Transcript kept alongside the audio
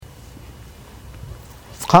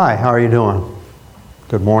Hi, how are you doing?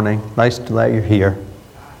 Good morning. Nice that you're here.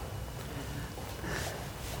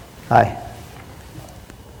 Hi.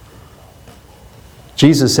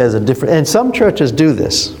 Jesus says a different, and some churches do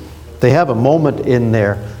this. They have a moment in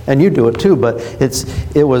there, and you do it too, but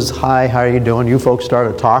it was, hi, how are you doing? You folks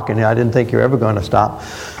started talking. I didn't think you were ever going to stop.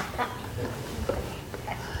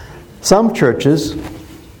 Some churches,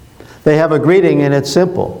 they have a greeting and it's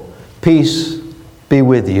simple. Peace be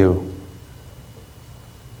with you.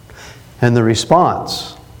 And the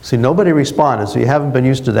response, see, nobody responded, so you haven't been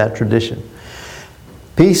used to that tradition.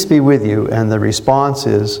 Peace be with you, and the response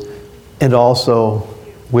is, and also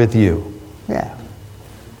with you. Yeah.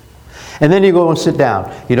 And then you go and sit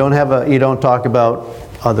down. You don't talk about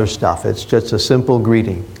other stuff. It's just a simple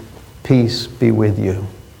greeting. Peace be with you.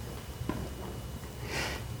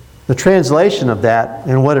 The translation of that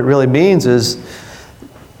and what it really means is,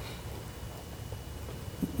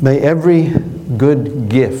 may every good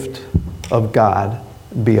gift of God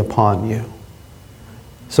be upon you.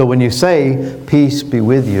 So when you say, peace be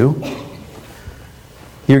with you,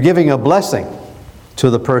 you're giving a blessing to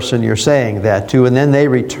the person you're saying that to, and then they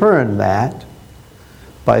return that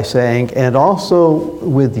by saying, and also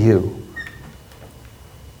with you.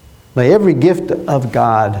 May every gift of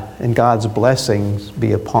God and God's blessings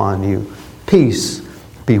be upon you. Peace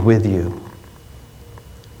be with you.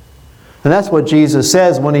 And that's what Jesus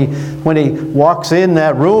says when he walks in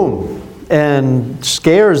that room and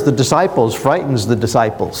scares the disciples, frightens the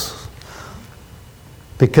disciples.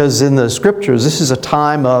 Because in the scriptures, this is a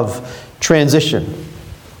time of transition.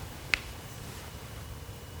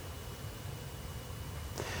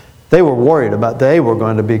 They were worried about they were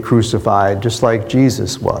going to be crucified just like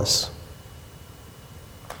Jesus was.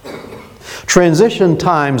 Transition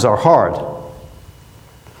times are hard.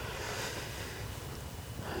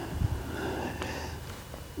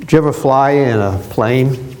 Did you ever fly in a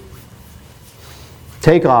plane?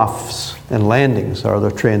 Takeoffs and landings are the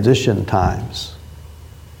transition times.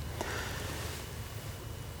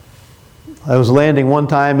 I was landing one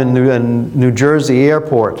time in New Jersey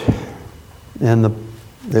airport, and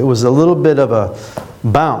it was a little bit of a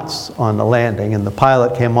bounce on the landing, and the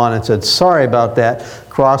pilot came on and said, sorry about that,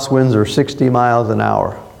 crosswinds are 60 miles an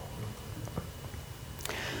hour.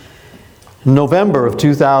 In November of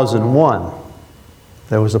 2001,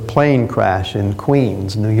 there was a plane crash in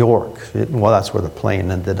Queens, New York. Well, that's where the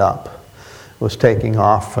plane ended up. It was taking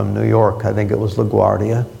off from New York. I think it was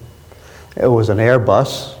LaGuardia. It was an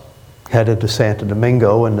Airbus headed to Santo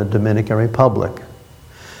Domingo in the Dominican Republic.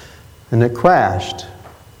 And it crashed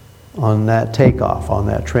on that takeoff, on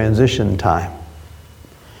that transition time.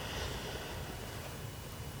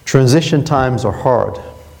 Transition times are hard.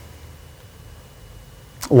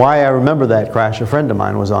 Why I remember that crash, a friend of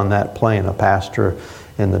mine was on that plane, a pastor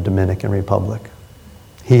in the Dominican Republic.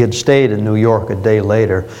 He had stayed in New York a day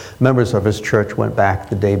later. Members of his church went back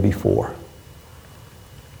the day before.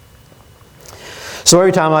 So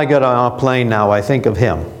every time I get on a plane now, I think of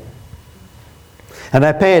him. And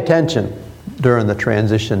I pay attention during the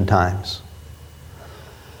transition times.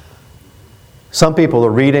 Some people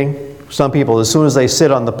are reading. Some people, as soon as they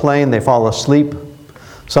sit on the plane, they fall asleep.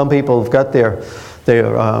 Some people have got their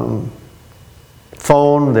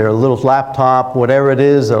phone, their little laptop, whatever it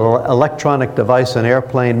is, an electronic device in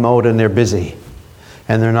airplane mode, and they're busy.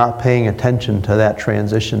 And they're not paying attention to that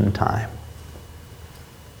transition time.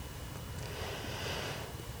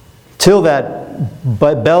 Till that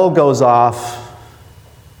bell goes off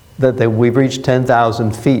that we've reached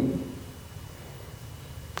 10,000 feet,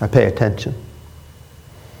 I pay attention.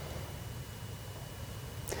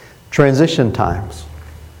 Transition times.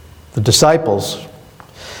 The disciples,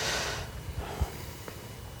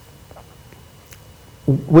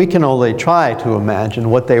 we can only try to imagine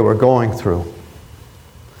what they were going through.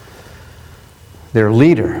 Their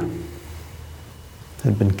leader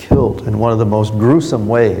had been killed in one of the most gruesome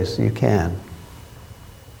ways you can.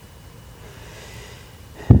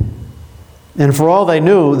 And for all they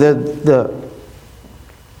knew,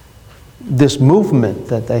 this movement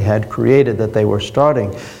that they had created, that they were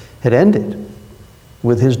starting, had ended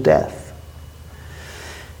with his death.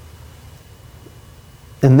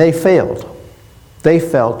 And they failed. They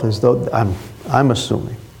felt as though, I'm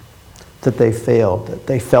assuming, that they failed. That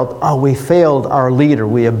they felt, we failed our leader.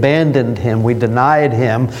 We abandoned him. We denied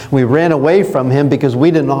him. We ran away from him because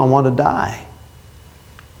we did not want to die.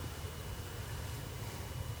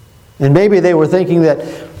 And maybe they were thinking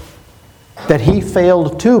that he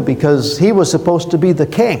failed too because he was supposed to be the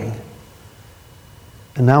king.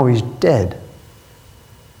 And now he's dead.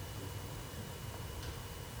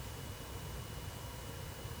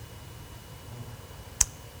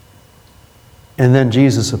 And then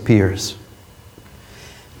Jesus appears.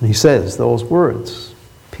 And he says those words,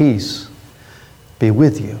 "Peace be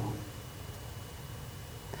with you."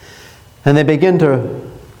 And they begin to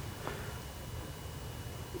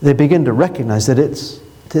recognize that it's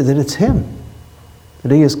him,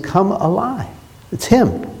 that he has come alive. It's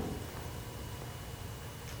him.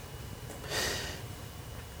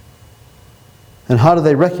 And how do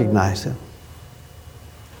they recognize him?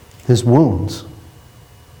 His wounds.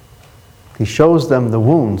 He shows them the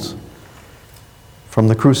wounds from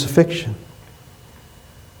the crucifixion.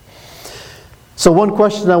 So one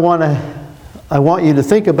question I want you to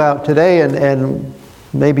think about today and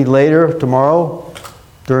maybe later, tomorrow,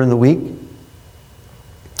 during the week,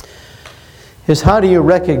 is how do you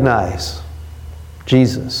recognize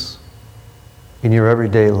Jesus in your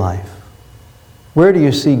everyday life? Where do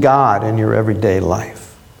you see God in your everyday life?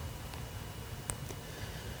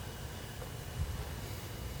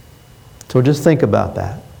 So just think about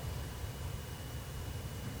that.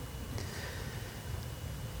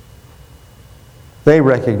 They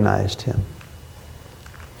recognized him.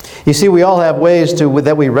 You see, we all have ways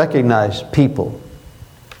that we recognize people.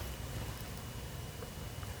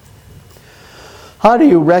 How do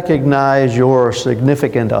you recognize your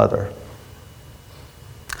significant other?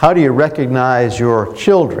 How do you recognize your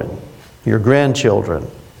children, your grandchildren,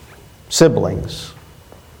 siblings?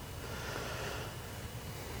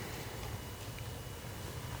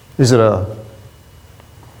 Is it a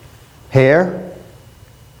hair?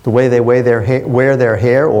 The way they wear their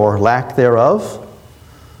hair or lack thereof?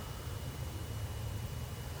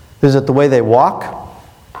 Is it the way they walk?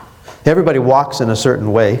 Everybody walks in a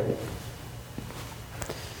certain way.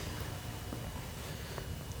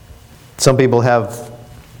 Some people have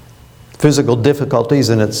physical difficulties,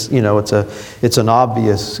 and it's an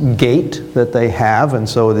obvious gait that they have, and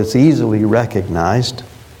so it's easily recognized.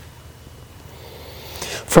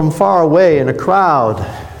 From far away in a crowd,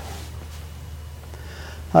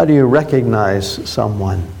 how do you recognize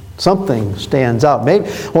someone? Something stands out.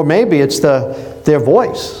 Maybe it's their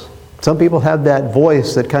voice. Some people have that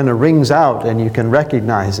voice that kind of rings out and you can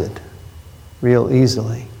recognize it real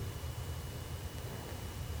easily.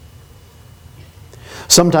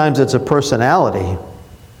 Sometimes it's a personality.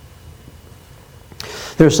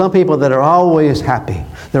 There's some people that are always happy.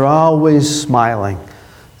 They're always smiling.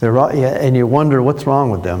 And you wonder what's wrong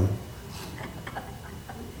with them.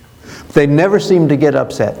 They never seem to get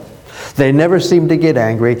upset. They never seem to get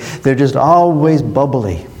angry. They're just always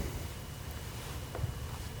bubbly.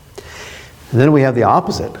 And then we have the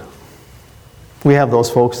opposite. We have those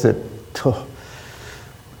folks that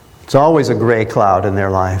it's always a gray cloud in their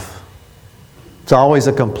life. It's always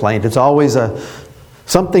a complaint. It's always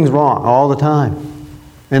something's wrong all the time.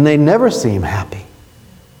 And they never seem happy.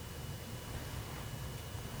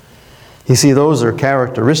 You see, those are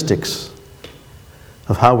characteristics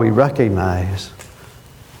of how we recognize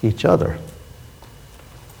each other.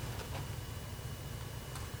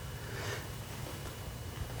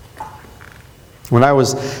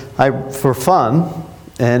 For fun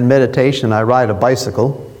and meditation, I ride a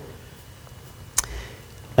bicycle.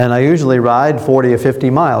 And I usually ride 40 or 50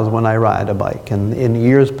 miles when I ride a bike. And in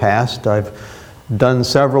years past, I've done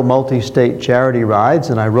several multi-state charity rides,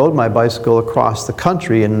 and I rode my bicycle across the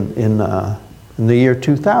country in the year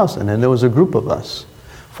 2000. And there was a group of us,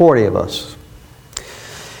 40 of us.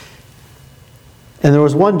 And there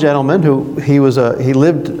was one gentleman who he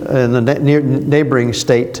lived in the neighboring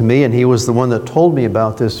state to me, and he was the one that told me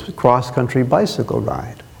about this cross-country bicycle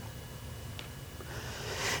ride.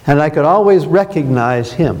 And I could always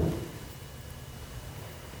recognize him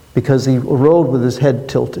because he rode with his head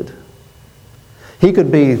tilted. He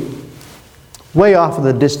could be way off in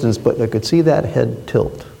the distance, but I could see that head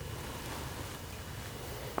tilt.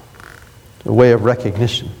 A way of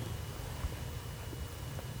recognition.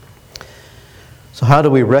 So how do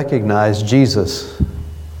we recognize Jesus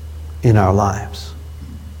in our lives?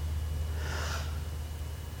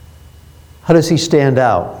 How does he stand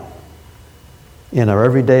out in our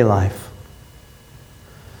everyday life?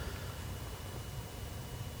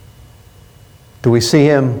 Do we see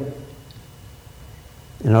him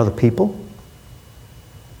in other people?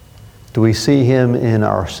 Do we see him in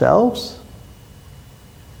ourselves?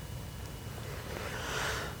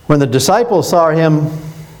 When the disciples saw him,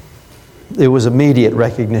 it was immediate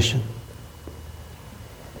recognition.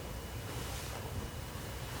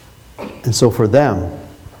 And so for them,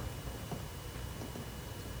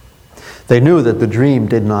 they knew that the dream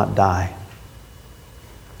did not die,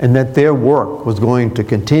 and that their work was going to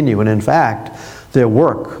continue. And in fact, their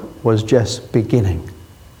work was just beginning.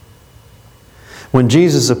 When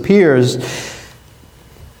Jesus appears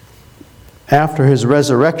after his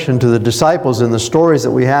resurrection to the disciples in the stories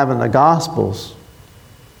that we have in the Gospels,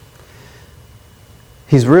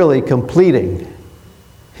 he's really completing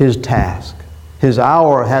his task. His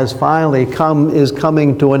hour has finally come, is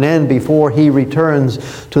coming to an end before he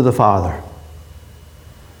returns to the Father.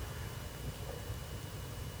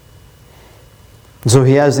 So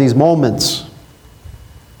he has these moments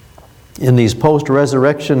in these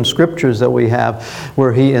post-resurrection scriptures that we have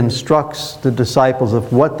where he instructs the disciples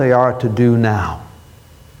of what they are to do now.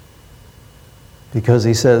 Because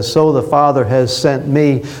he says, "So the Father has sent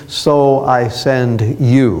me, so I send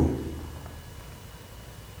you."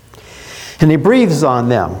 And he breathes on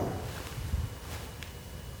them.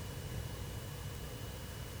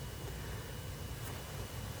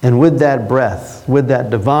 And with that breath, with that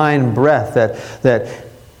divine breath that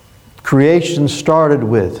creation started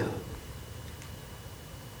with,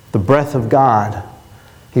 the breath of God,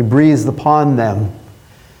 he breathes upon them.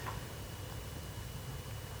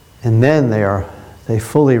 And then they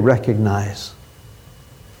fully recognize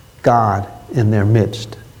God in their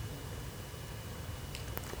midst.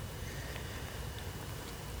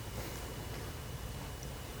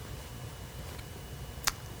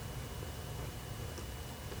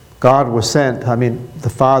 God was sent, the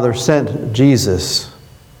Father sent Jesus,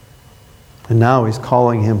 and now he's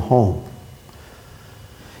calling him home.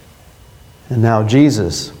 And now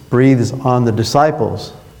Jesus breathes on the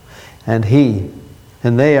disciples, and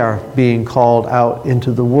they are being called out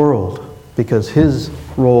into the world because his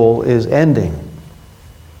role is ending.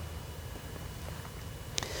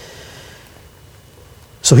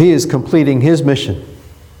 So he is completing his mission.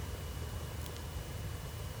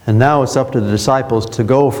 And now it's up to the disciples to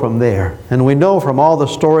go from there. And we know from all the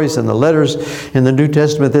stories and the letters in the New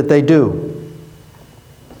Testament that they do.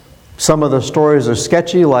 Some of the stories are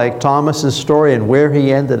sketchy, like Thomas's story and where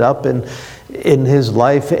he ended up in his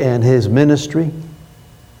life and his ministry.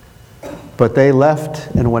 But they left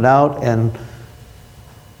and went out, and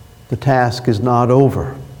the task is not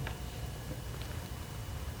over.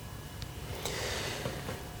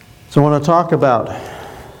 So I want to talk about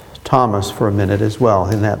Thomas for a minute as well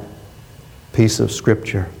in that piece of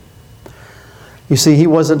Scripture. You see, he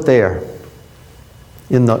wasn't there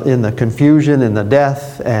in the confusion, in the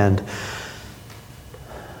death, and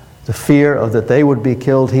the fear of that they would be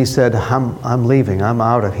killed. He said, I'm leaving. I'm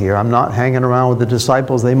out of here. I'm not hanging around with the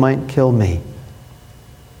disciples. They might kill me.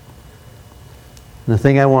 And the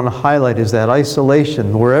thing I want to highlight is that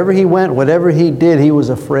isolation. Wherever he went, whatever he did, he was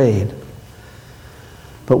afraid.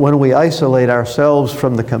 But when we isolate ourselves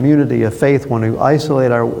from the community of faith, when we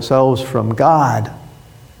isolate ourselves from God,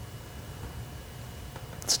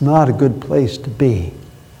 it's not a good place to be.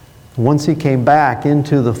 Once he came back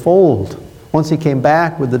into the fold, once he came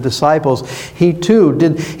back with the disciples, he too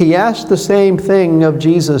he asked the same thing of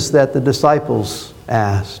Jesus that the disciples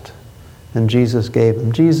asked. And Jesus gave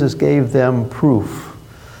them. Jesus gave them proof.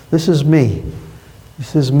 This is me.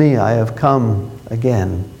 This is me. I have come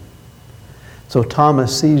again. So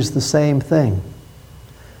Thomas sees the same thing.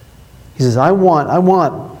 He says, I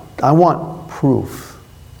want proof.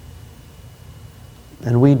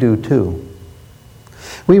 And we do too.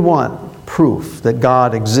 We want proof that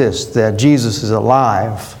God exists, that Jesus is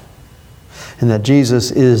alive, and that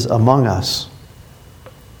Jesus is among us.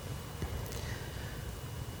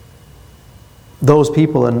 Those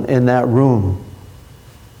people in that room,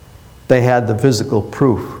 they had the physical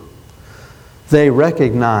proof. They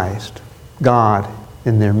recognized God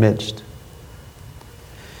in their midst.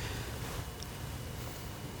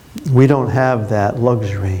 We don't have that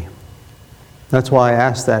luxury. That's why I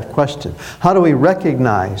asked that question. How do we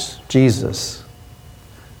recognize Jesus?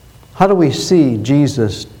 How do we see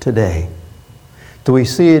Jesus today? Do we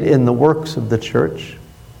see it in the works of the church?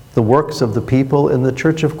 The works of the people in the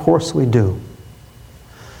church? Of course we do.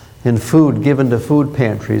 In food given to food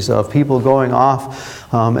pantries, of people going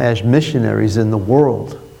off as missionaries in the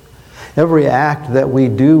world. Every act that we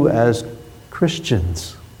do as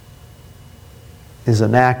Christians is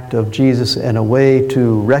an act of Jesus and a way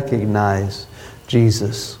to recognize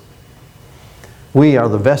Jesus. We are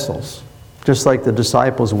the vessels, just like the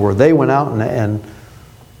disciples were. They went out and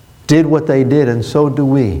did what they did, and so do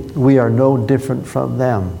we. We are no different from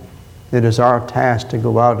them. It is our task to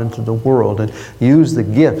go out into the world and use the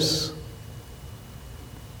gifts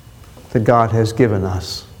that God has given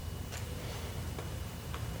us.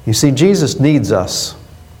 You see, Jesus needs us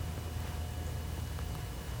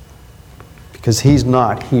because he's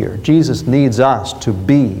not here. Jesus needs us to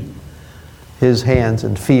be his hands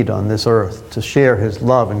and feet on this earth, to share his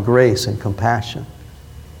love and grace and compassion.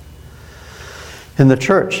 And the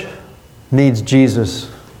church needs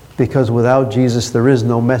Jesus Because without Jesus, there is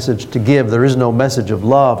no message to give. There is no message of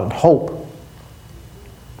love and hope.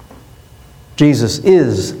 Jesus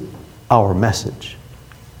is our message.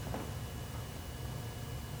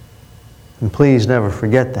 And please never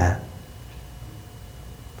forget that.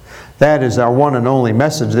 That is our one and only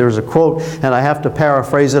message. There's a quote, and I have to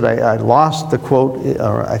paraphrase it. I lost the quote,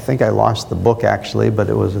 or I think I lost the book actually, but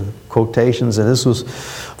it was quotations, and this was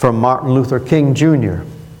from Martin Luther King Jr.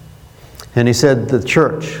 And he said, "The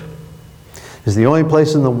church is the only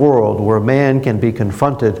place in the world where man can be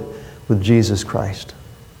confronted with Jesus Christ."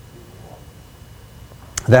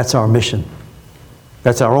 That's our mission.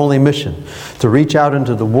 That's our only mission, to reach out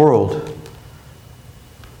into the world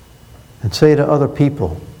and say to other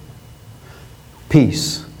people,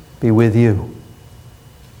 "Peace be with you."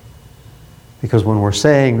 Because when we're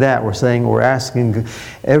saying that, we're asking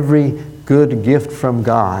every good gift from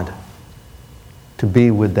God to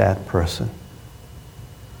be with that person.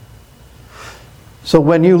 So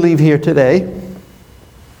when you leave here today,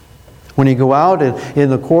 when you go out in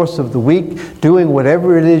the course of the week, doing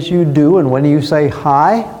whatever it is you do, and when you say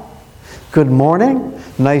hi, good morning,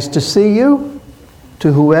 nice to see you,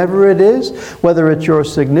 to whoever it is, whether it's your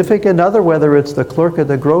significant other, whether it's the clerk at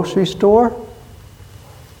the grocery store,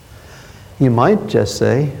 you might just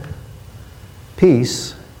say,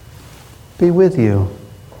 "Peace be with you."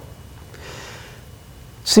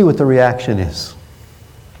 See what the reaction is.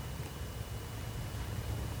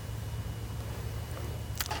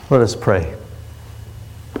 Let us pray.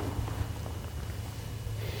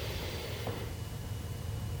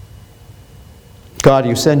 God,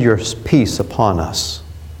 you send your peace upon us.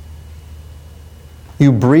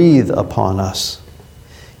 You breathe upon us.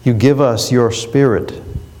 You give us your Spirit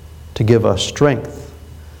to give us strength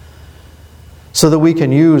so that we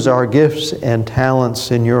can use our gifts and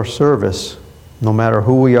talents in your service, no matter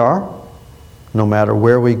who we are, no matter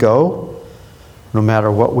where we go, no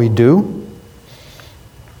matter what we do.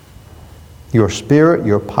 Your Spirit,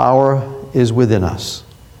 your power is within us.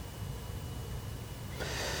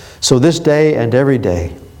 So this day and every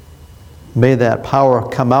day, may that power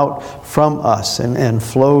come out from us and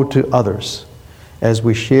flow to others as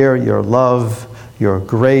we share your love, your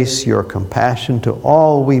grace, your compassion to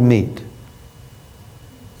all we meet.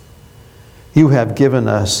 You have given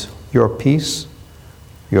us your peace,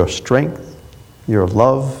 your strength, your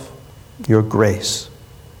love, your grace.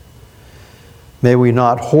 May we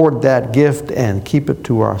not hoard that gift and keep it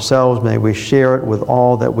to ourselves. May we share it with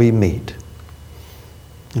all that we meet.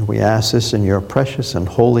 And we ask this in your precious and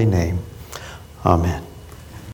holy name. Amen.